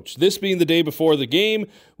head coach. This being the day before the game,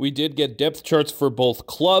 we did get depth charts for both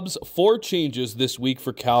clubs. 4 changes this week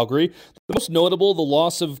for Calgary. The most notable, the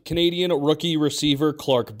loss of Canadian rookie receiver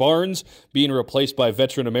Clark Barnes, being replaced by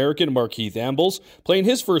veteran American Markeith Ambles, playing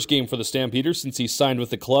his first game for the Stampeders since he signed with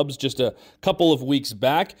the clubs just a couple of weeks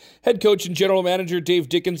back. Head coach and general manager Dave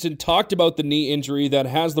Dickinson talked about the knee injury that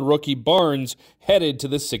has the rookie Barnes headed to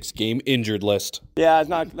the 6-game injured list. Yeah, it's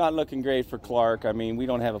not looking great for Clark. I mean, we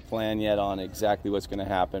don't have a plan yet on exactly what's going to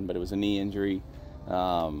happen, but it was a knee injury.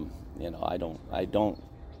 I don't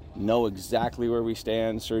know exactly where we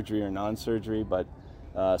stand, surgery or non-surgery, but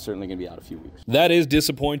certainly going to be out a few weeks. That is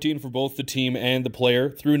disappointing for both the team and the player.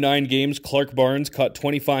 Through 9 games, Clark Barnes caught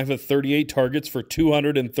 25 of 38 targets for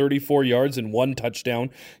 234 yards and 1 touchdown.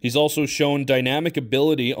 He's also shown dynamic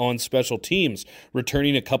ability on special teams,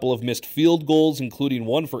 returning a couple of missed field goals, including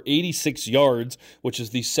one for 86 yards, which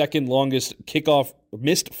is the second longest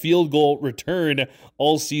missed field goal return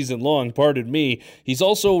all season long, pardon me. He's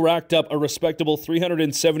also racked up a respectable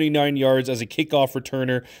 379 yards as a kickoff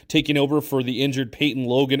returner, taking over for the injured Peyton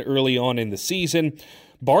Logan early on in the season.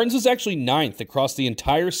 Barnes is actually 9th across the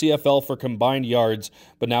entire CFL for combined yards,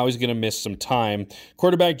 but now he's going to miss some time.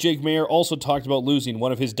 Quarterback Jake Maier also talked about losing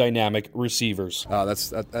one of his dynamic receivers.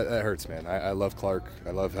 That hurts, man. I love Clark.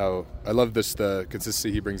 I love the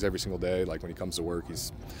consistency he brings every single day. Like when he comes to work,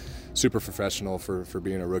 he's super professional for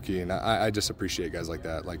being a rookie, and I just appreciate guys like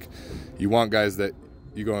that. Like, you want guys that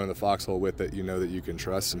you go into the foxhole with that you know that you can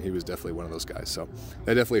trust, and he was definitely one of those guys. So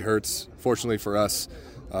that definitely hurts. Fortunately for us,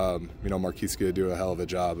 Markeith's going to do a hell of a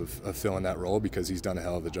job of filling that role because he's done a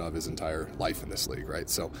hell of a job his entire life in this league, right?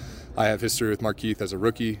 So I have history with Markeith as a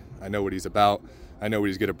rookie. I know what he's about. I know what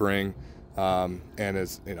he's going to bring. And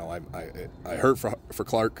as you know, I hurt for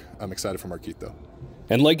Clark. I'm excited for Markeith though.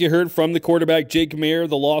 And like you heard from the quarterback, Jake Maier,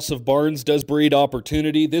 the loss of Barnes does breed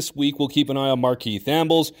opportunity. This week, we'll keep an eye on Markeith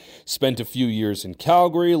Ambles. Spent a few years in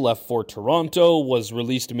Calgary, left for Toronto, was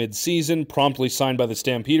released mid-season, promptly signed by the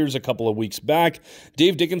Stampeders a couple of weeks back.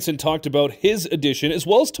 Dave Dickinson talked about his addition, as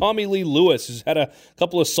well as Tommy Lee Lewis, who's had a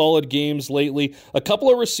couple of solid games lately. A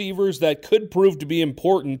couple of receivers that could prove to be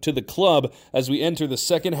important to the club as we enter the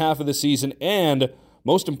second half of the season and,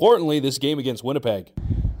 most importantly, this game against Winnipeg.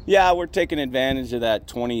 Yeah, we're taking advantage of that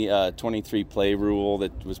 23 play rule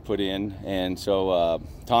that was put in, and so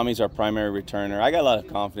Tommy's our primary returner. I got a lot of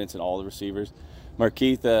confidence in all the receivers.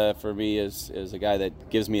 Markeith, for me, is a guy that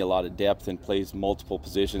gives me a lot of depth and plays multiple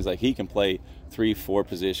positions. Like, he can play 3-4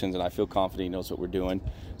 positions, and I feel confident he knows what we're doing.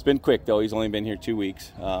 It's been quick, though. He's only been here 2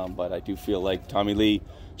 weeks, but I do feel like Tommy Lee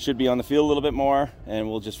should be on the field a little bit more, and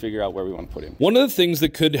we'll just figure out where we want to put him. One of the things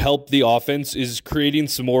that could help the offense is creating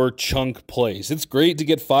some more chunk plays. It's great to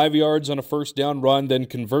get 5 yards on a first down run, then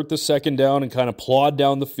convert the second down and kind of plod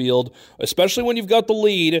down the field, especially when you've got the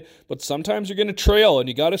lead, but sometimes you're going to trail and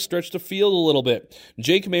you got to stretch the field a little bit.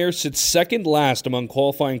 Jake Maier sits second last among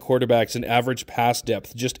qualifying quarterbacks in average pass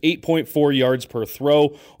depth, just 8.4 yards per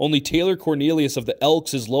throw. Only Taylor Cornelius of the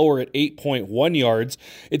Elks is lower at 8.1 yards.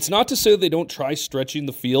 It's not to say they don't try stretching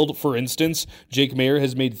the field. For instance, Jake Maier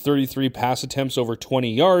has made 33 pass attempts over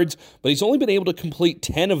 20 yards, but he's only been able to complete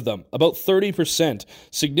 10 of them, about 30%,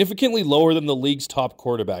 significantly lower than the league's top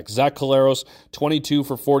quarterback. Zach Collaros, 22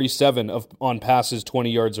 for 47 on passes 20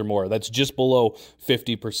 yards or more. That's just below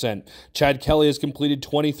 50%. Chad Kelly has completed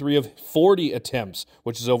 23 of 40 attempts,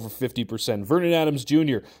 which is over 50%. Vernon Adams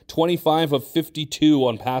Jr., 25 of 52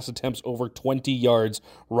 on pass attempts over 20 yards,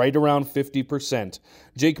 right around 50%.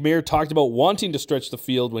 Jake Maier talked about wanting to stretch the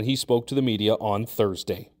field when he spoke to the media on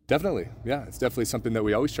Thursday. Definitely, yeah. It's definitely something that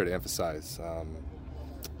we always try to emphasize.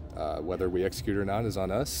 Whether we execute or not is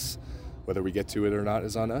on us. Whether we get to it or not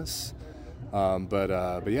is on us.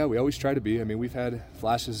 But yeah, we always try to be. I mean, we've had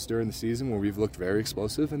flashes during the season where we've looked very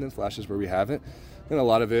explosive and then flashes where we haven't. And a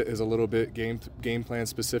lot of it is a little bit game plan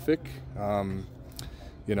specific.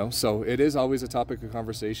 So it is always a topic of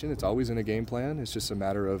conversation. It's always in a game plan. It's just a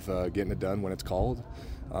matter of getting it done when it's called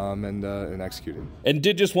and executing. And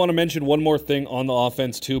did just want to mention one more thing on the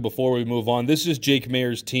offense, too, before we move on. This is Jake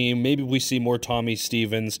Maier's team. Maybe we see more Tommy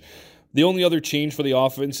Stevens. The only other change for the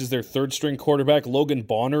offense is their third-string quarterback, Logan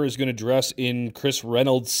Bonner, is going to dress in Chris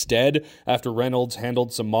Reynolds' stead after Reynolds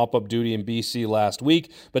handled some mop-up duty in BC last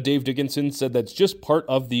week. But Dave Dickinson said that's just part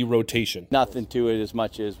of the rotation. Nothing to it as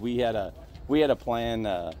much as we had a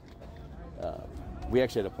plan. We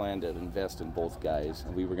actually had a plan to invest in both guys,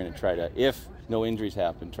 and we were going to try to, if no injuries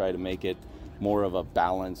happen, try to make it more of a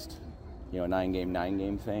balanced,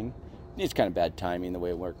 9-game thing. It's kind of bad timing the way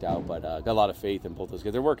it worked out, but got a lot of faith in both those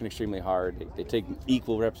guys. They're working extremely hard. They take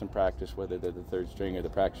equal reps in practice, whether they're the third string or the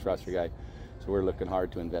practice roster guy. So we're looking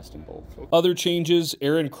hard to invest in both. Other changes,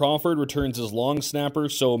 Aaron Crawford returns as long snapper,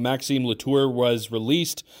 so Maxime Latour was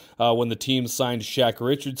released when the team signed Shaq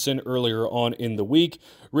Richardson earlier on in the week.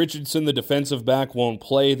 Richardson, the defensive back, won't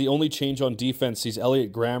play. The only change on defense sees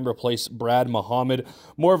Elliot Graham replace Brad Muhammad.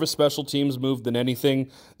 More of a special teams move than anything.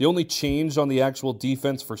 The only change on the actual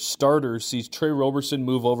defense for starters sees Trey Roberson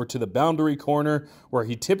move over to the boundary corner, where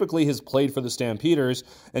he typically has played for the Stampeders,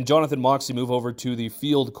 and Jonathan Moxey move over to the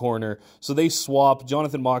field corner. So they swap.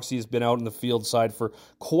 Jonathan Moxey has been out in the field side for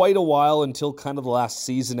quite a while, until kind of the last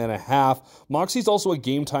season and a half. Moxey's also a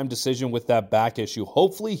game-time decision with that back issue.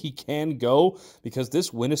 Hopefully he can go, because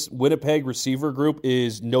this Winnipeg receiver group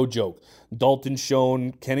is no joke. Dalton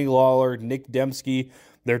Schoen, Kenny Lawler, Nick Dembski,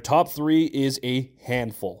 their top three is a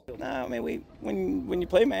handful. No, I mean, when you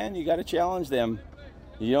play man, you got to challenge them.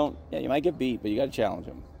 You might get beat, but you got to challenge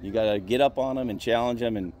them. You got to get up on them and challenge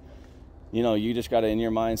them, and you just got to in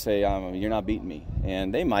your mind say, you're not beating me.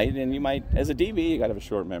 And they might, and you might, as a DB, you got to have a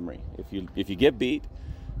short memory. If you get beat,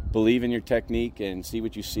 believe in your technique and see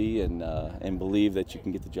what you see, and believe that you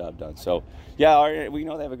can get the job done. So, yeah, we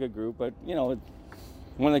know they have a good group, but, one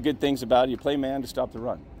of the good things about it, you play man to stop the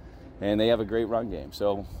run. And they have a great run game.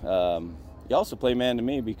 So you also play man to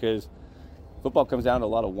me because football comes down to a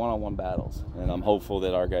lot of one-on-one battles, and I'm hopeful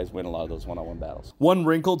that our guys win a lot of those one-on-one battles. One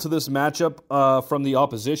wrinkle to this matchup from the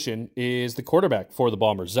opposition is the quarterback for the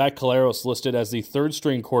Bombers. Zach Collaros listed as the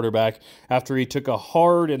third-string quarterback after he took a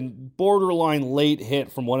hard and borderline late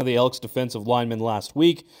hit from one of the Elks' defensive linemen last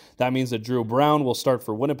week. That means that Drew Brown will start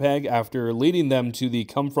for Winnipeg after leading them to the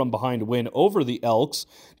come-from-behind win over the Elks.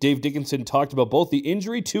 Dave Dickinson talked about both the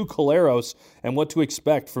injury to Collaros and what to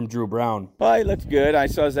expect from Drew Brown. Well, he looked good. I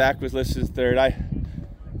saw Zach was listed as third. I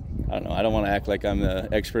don't know. I don't want to act like I'm the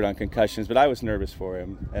expert on concussions, but I was nervous for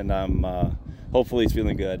him, and hopefully he's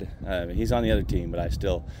feeling good. He's on the other team, but I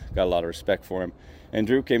still got a lot of respect for him. And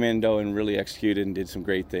Drew came in, though, and really executed and did some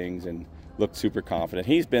great things and looked super confident.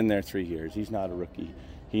 He's been there 3 years. He's not a rookie.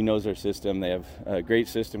 He knows their system. They have a great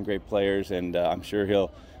system, great players, and I'm sure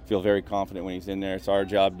he'll feel very confident when he's in there. It's our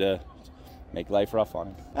job to make life rough on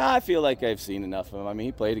him. I feel like I've seen enough of him. I mean,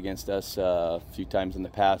 he played against us a few times in the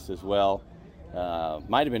past as well.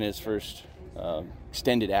 Might have been his first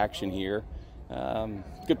extended action here.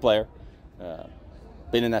 Good player.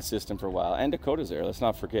 Been in that system for a while. And Dakota's there. Let's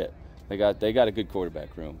not forget. They got a good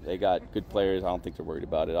quarterback room. They got good players. I don't think they're worried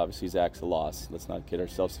about it. Obviously, Zach's a loss. Let's not kid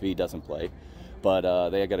ourselves if he doesn't play. But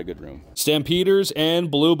they got a good room. Stampeders and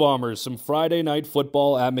Blue Bombers, some Friday night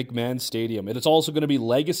football at McMahon Stadium. It is also going to be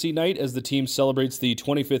Legacy Night as the team celebrates the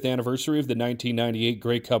 25th anniversary of the 1998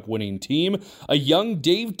 Grey Cup winning team. A young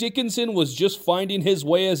Dave Dickinson was just finding his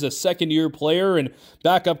way as a second-year player and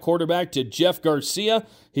backup quarterback to Jeff Garcia.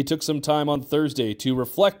 He took some time on Thursday to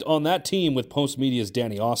reflect on that team with Postmedia's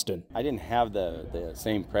Danny Austin. I didn't have the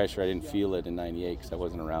same pressure. I didn't feel it in 98 because I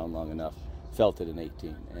wasn't around long enough. Felt it in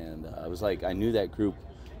 18, and I was like, I knew that group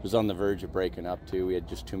was on the verge of breaking up too. We had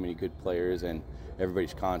just too many good players, and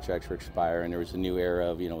everybody's contracts were expiring. There was a new era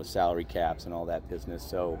of with salary caps and all that business.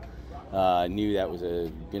 So I knew that was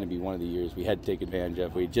going to be one of the years we had to take advantage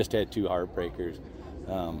of. We just had 2 heartbreakers.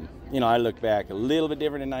 I look back a little bit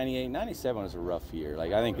different in 98. 97 was a rough year.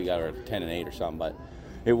 Like I think we got our 10-8 or something, but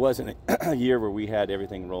it wasn't a year where we had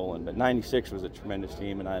everything rolling. But 96 was a tremendous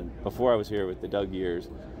team, and before I was here with the Doug years.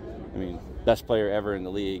 I mean, best player ever in the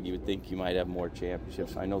league. You would think you might have more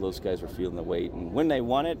championships. I know those guys were feeling the weight. And when they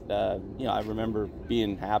won it, I remember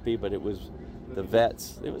being happy, but it was the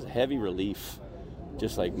vets. It was a heavy relief.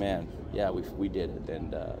 Just like, man, yeah, we did it.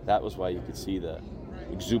 And that was why you could see the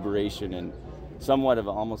exuberation and somewhat of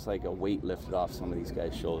almost like a weight lifted off some of these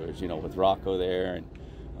guys' shoulders, with Rocco there and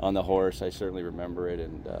on the horse. I certainly remember it,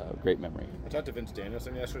 and great memory. I talked to Vince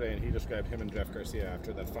Danielson yesterday, and he described him and Jeff Garcia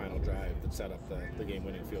after that final drive that set up the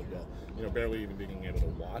game-winning field goal. Barely even being able to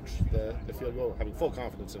watch the field goal, having full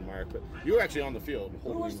confidence in Mark. But you were actually on the field.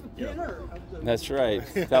 Who was the pinner? That's right.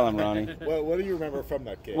 Tell him, Ronnie. Well, what do you remember from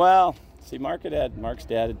that game? Well, see, Mark's dad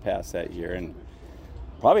had passed that year, and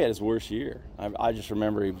probably had his worst year. I just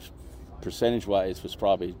remember he was, percentage-wise, was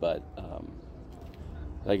probably, but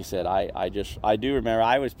like I said, I do remember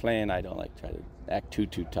I was playing. I don't like try to act too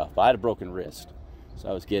tough. I had a broken wrist, so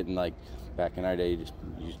I was getting back in our day, you just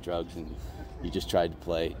use drugs and you just tried to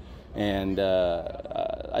play. And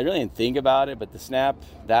I really didn't think about it, but the snap,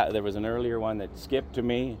 there was an earlier one that skipped to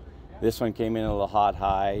me. This one came in a little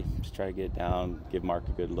high, just try to get it down, give Mark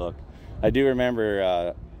a good look. I do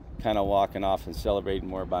remember kind of walking off and celebrating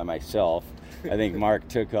more by myself. I think Mark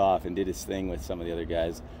took off and did his thing with some of the other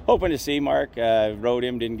guys. Hoping to see Mark. Wrote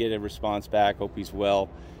him, didn't get a response back. Hope he's well.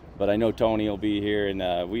 But I know Tony will be here,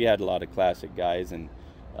 and we had a lot of classic guys. And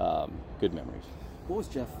good memories. What was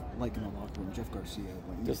Jeff like in the locker room, Jeff Garcia?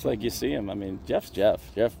 Just like you see him. I mean, Jeff's Jeff.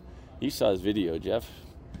 Jeff, you saw his video. Jeff,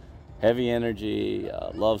 heavy energy,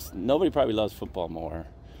 nobody probably loves football more.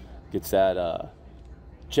 Gets that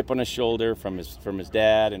chip on his shoulder from his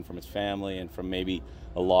dad and from his family and from maybe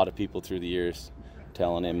a lot of people through the years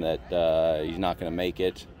telling him that he's not going to make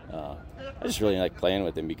it. I just really like playing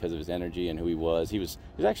with him because of his energy and who he was. He was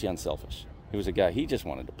actually unselfish. He was a guy, he just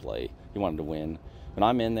wanted to play. He wanted to win. When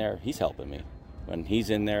I'm in there, he's helping me. When he's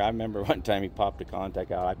in there, I remember one time he popped a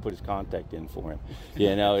contact out. I put his contact in for him.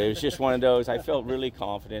 You know, it was just one of those. I felt really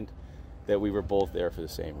confident that we were both there for the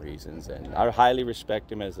same reasons. And I highly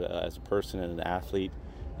respect him as a person and an athlete.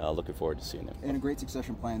 Looking forward to seeing him. And a great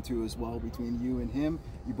succession plan, too, as well, between you and him.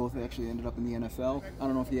 You both actually ended up in the NFL. I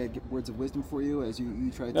don't know if he had words of wisdom for you as you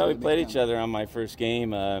tried to... No, we played each other on my first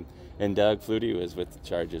game, and Doug Flutie was with the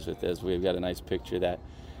Chargers with us. We've got a nice picture of that.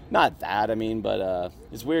 Not that, I mean, but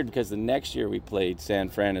it's weird because the next year we played San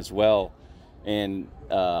Fran as well, and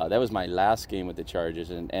that was my last game with the Chargers,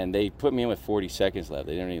 and they put me in with 40 seconds left.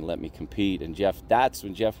 They didn't even let me compete, and that's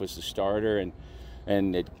when Jeff was the starter,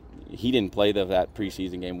 and he didn't play that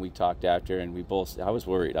preseason game. We talked after, and I was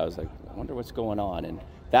worried. I was like, I wonder what's going on, and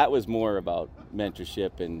that was more about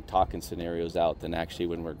mentorship and talking scenarios out than actually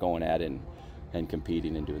when we're going at it and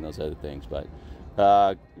competing and doing those other things. But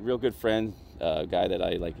real good friend, guy that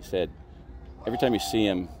like you said, every time you see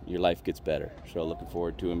him, your life gets better. So looking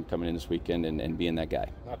forward to him coming in this weekend and being that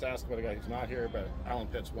guy. Not to ask about a guy who's not here, but Alan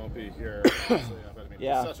Pitts won't be here. But I mean,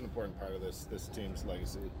 yeah. He's such an important part of this team's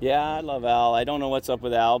legacy. Yeah, I love Al. I don't know what's up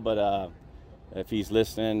with Al, but if he's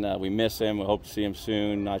listening, we miss him. We hope to see him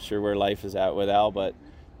soon. Not sure where life is at with Al, but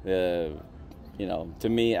to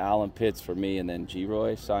me, Alan Pitts for me, and then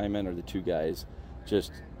G-Roy, Simon are the two guys.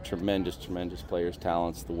 Just tremendous players,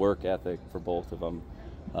 talents, the work ethic for both of them.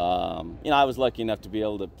 I was lucky enough to be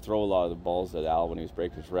able to throw a lot of the balls at Al when he was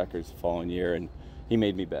breaking his records the following year, and he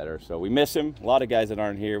made me better. So we miss him. A lot of guys that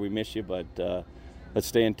aren't here, we miss you, but let's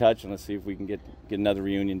stay in touch and let's see if we can get another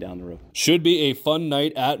reunion down the road. Should be a fun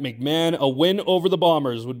night at McMahon. A win over the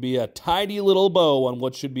Bombers would be a tidy little bow on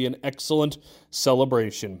what should be an excellent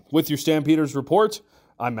celebration. With your Stampeders report,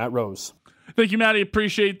 I'm Matt Rose. Thank you, Matty.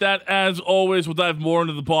 Appreciate that. As always, we'll dive more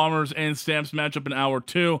into the Bombers and Stamps matchup in hour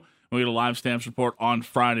 2. We'll get a live Stamps report on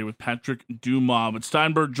Friday with Patrick Dumas. But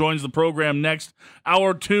Steinberg joins the program next.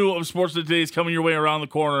 Hour 2 of Sportsnet Today is coming your way around the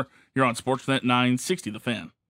corner. You're on Sportsnet 960, The Fan.